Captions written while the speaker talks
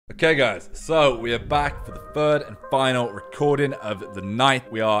Okay guys, so we are back for the third and final recording of the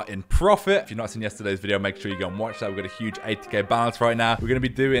night. We are in profit. If you've not seen yesterday's video, make sure you go and watch that. We've got a huge 80k balance right now. We're going to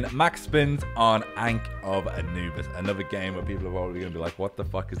be doing max spins on Ankh of Anubis. Another game where people are probably going to be like, what the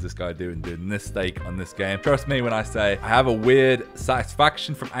fuck is this guy doing this stake on this game? Trust me when I say I have a weird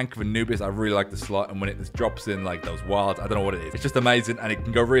satisfaction from Ankh of Anubis. I really like the slot, and when it just drops in like those wilds, I don't know what it is. It's just amazing, and it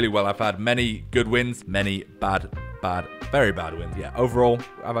can go really well. I've had many good wins, many very bad wins. Yeah, overall,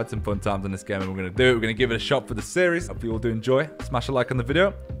 I've had some fun times on this game, and we're going to do it. We're going to give it a shot for the series. Hope you all do enjoy. Smash a like on the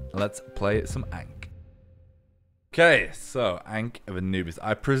video, and let's play some Ankh. Okay, so Ankh of Anubis.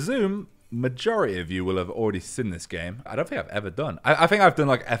 I presume majority of you will have already seen this game. I don't think I've ever done. I think I've done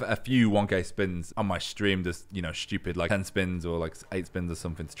like a few 1k spins on my stream, just, you know, stupid like 10 spins or like 8 spins or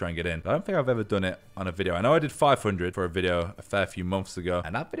something to try and get in. But I don't think I've ever done it on a video. I know I did 500 for a video a fair few months ago,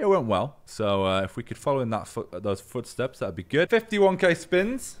 and that video went well. So if we could follow in those footsteps, that'd be good. 51k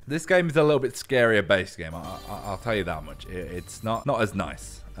spins. This game is a little bit scarier base game. I'll tell you that much. It's not as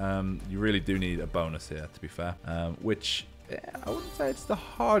nice. You really do need a bonus here, to be fair, which I wouldn't say it's the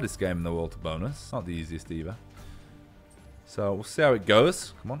hardest game in the world to bonus. Not the easiest either. So we'll see how it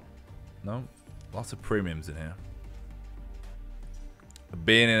goes. Come on. No. Lots of premiums in here.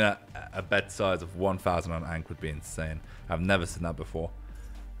 Being in a bet size of 1,000 on Ankh would be insane. I've never seen that before.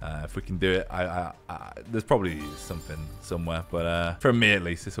 If we can do it, there's probably something somewhere. But for me at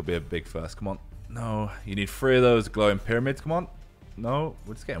least, this will be a big first. Come on. No. You need 3 of those glowing pyramids. Come on. No.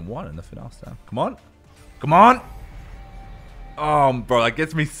 We're just getting 1 and nothing else down. Come on. Come on. Oh, bro, that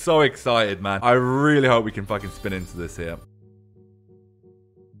gets me so excited, man. I really hope we can fucking spin into this here.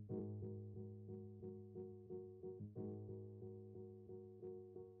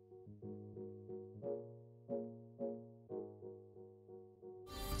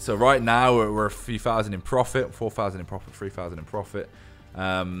 So right now, we're a few thousand in profit, 4,000 in profit, 3,000 in profit.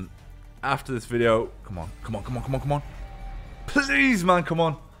 After this video, come on, come on, come on, come on, come on. Please, man, come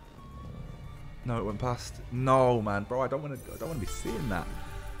on. No, it went past. No, man, bro, I don't want to be seeing that.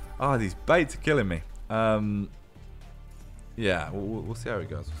 Oh, these baits are killing me. Yeah, we'll see how it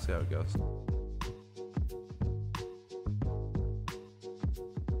goes. We'll see how it goes.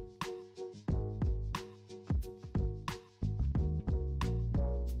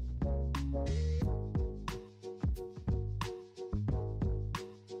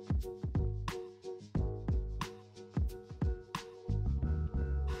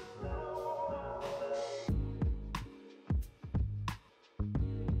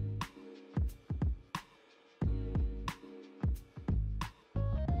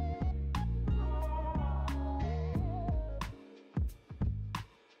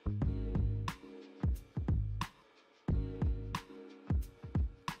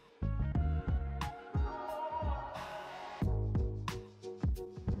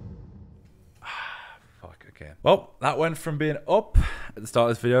 Okay. Well, that went from being up at the start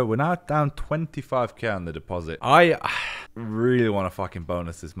of this video. We're now down 25k on the deposit. I really want to fucking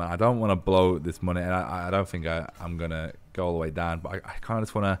bonus this, man. I don't want to blow this money, and I don't think I'm going to go all the way down, but I kind of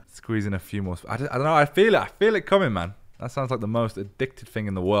just want to squeeze in a few more. I don't know. I feel it coming, man. That sounds like the most addicted thing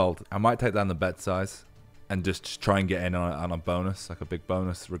in the world. I might take down the bet size and just try and get in on a bonus, like a big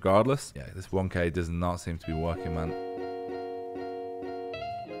bonus regardless. Yeah, this 1k does not seem to be working, man.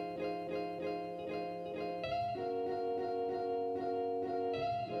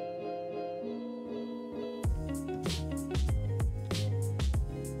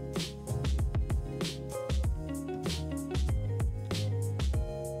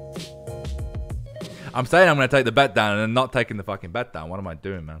 I'm saying I'm going to take the bet down and then not taking the fucking bet down. What am I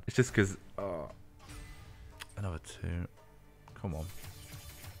doing, man? It's just because... another 2. Come on.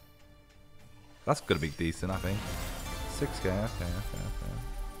 That's going to be decent, I think. 6k. Okay.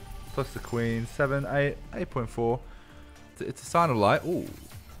 Plus the queen. 7, 8, 8.4. It's a sign of light. Ooh.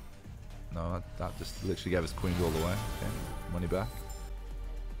 No, that just literally gave us queens all the way. Okay. Money back.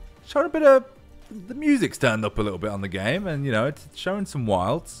 Showing a bit of... The music's turned up a little bit on the game. And, you know, it's showing some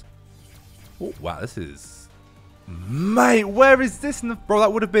wilds. Oh, wow, this is... Mate, where is this? Bro,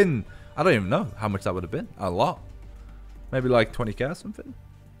 that would have been... I don't even know how much that would have been. A lot. Maybe like 20k or something.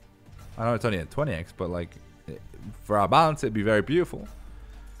 I know it's only at 20x, but like... For our balance, it'd be very beautiful.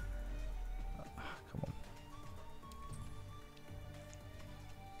 Come on.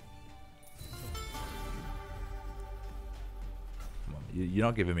 Come on. You're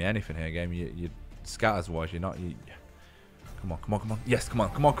not giving me anything here, game. You scatters-wise, you're not... Come on, come on, come on. Yes, come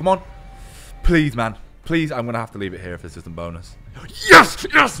on, come on, come on. Please, man. Please, I'm going to have to leave it here if this isn't bonus. Yes!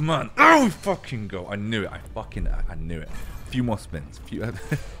 Yes, man! Oh, we fucking go. I knew it. I knew it. few more spins.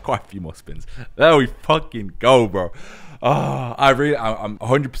 Quite a few more spins. There we fucking go, bro. Oh, I'm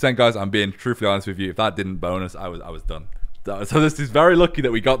 100%, guys. I'm being truthfully honest with you. If that didn't bonus, I was done. So this is very lucky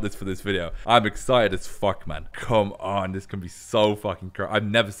that we got this for this video. I'm excited as fuck, man. Come on, this can be so fucking crazy. I've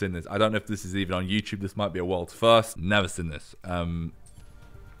never seen this. I don't know if this is even on YouTube. This might be a world's first. Never seen this. Oh,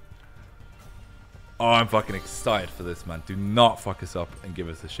 I'm fucking excited for this, man. Do not fuck us up and give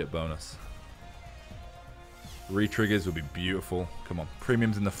us a shit bonus. Retriggers will be beautiful. Come on,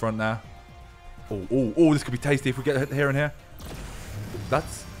 premiums in the front now. Oh, this could be tasty if we get here and here.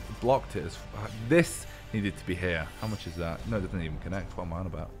 That's blocked it. This needed to be here. How much is that? No, it doesn't even connect. What am I on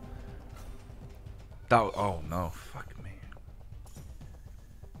about? Oh no, fuck me.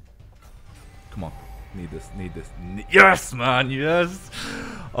 Come on. Need this. Yes, man, yes.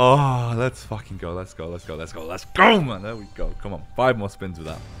 Oh, let's fucking go. Let's go, man. There we go. Come on. 5 more spins with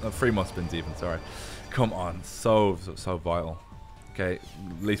that. 3 more spins even, sorry. Come on. So vital. Okay,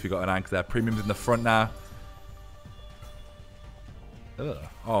 at least we got an Ankh there. Premiums in the front now. Ugh.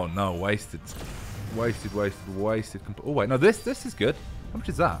 Oh no, wasted. Wasted. Oh wait, no, this is good. How much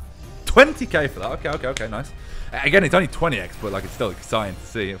is that? 20k for that. Okay, nice. Again, it's only 20x, but like it's still exciting to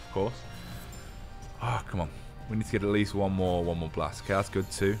see, of course. Oh, come on. We need to get at least one more blast. Okay, that's good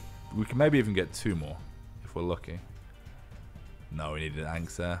too. We can maybe even get 2 more if we're lucky. No, we need an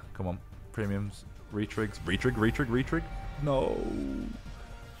Ankh there. Come on, premiums, retrigs, retrig. No.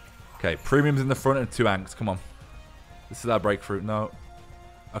 Okay, premiums in the front and 2 Ankhs. Come on. This is our breakthrough. No.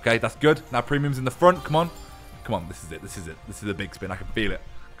 Okay, that's good. Now premiums in the front. Come on. This is it. This is a big spin. I can feel it.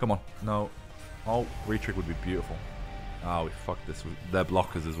 Come on. No. Oh, retrig would be beautiful. Oh, we fucked this. They're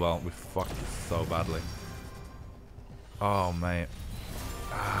blockers as well. We fucked this so badly. Oh, mate.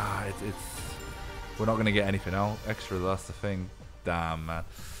 We're not going to get anything else extra. That's the thing. Damn, man.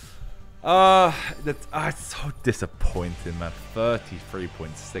 It's so disappointing, man.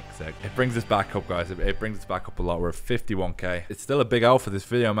 33.6x. It brings us back up, guys. It brings us back up a lot. We're at 51k. It's still a big L for this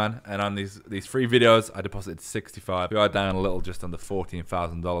video, man. And on these 3 videos, I deposited 65. We are down a little, just under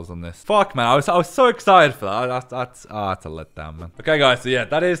 $14,000 on this. Fuck, man. I was so excited for that. That's a letdown, man. Okay, guys. So yeah,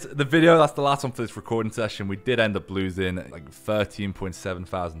 that is the video. That's the last one for this recording session. We did end up losing like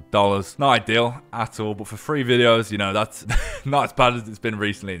 $13,700. Not ideal at all, but for 3 videos, you know, that's not as bad as it's been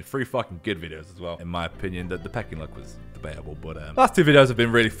recently. 3 fucking good videos as well, in my opinion. The pecking luck was debatable, but last 2 videos have been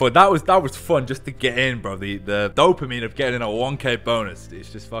really fun. That was fun just to get in, bro. The dopamine of getting a 1k bonus,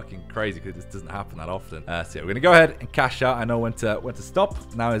 it's just fucking crazy because this doesn't happen that often. So yeah, we're gonna go ahead and cash out. I know when to stop.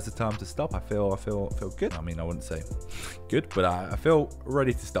 Now is the time to stop. I feel good. I mean, I wouldn't say good, but I feel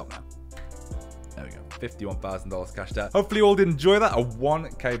ready to stop now. There we go. $51,000 cashed out. Hopefully you all did enjoy that. A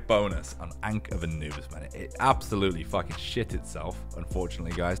 1k bonus on Ankh of Anubis, man. It absolutely fucking shit itself,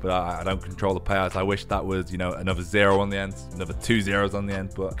 unfortunately, guys. But I don't control the payouts. I wish that was, you know, another 0 on the end, another 2 zeros on the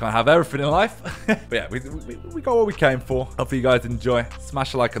end, but can't have everything in life. But yeah, we got what we came for. Hopefully you guys enjoy.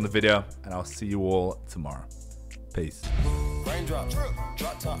 Smash a like on the video, and I'll see you all tomorrow. Peace. Raindrop,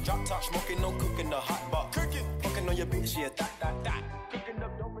 drop top, smoking, no cooking, the hot pot, cooking, fucking on your bitch, yeah, that.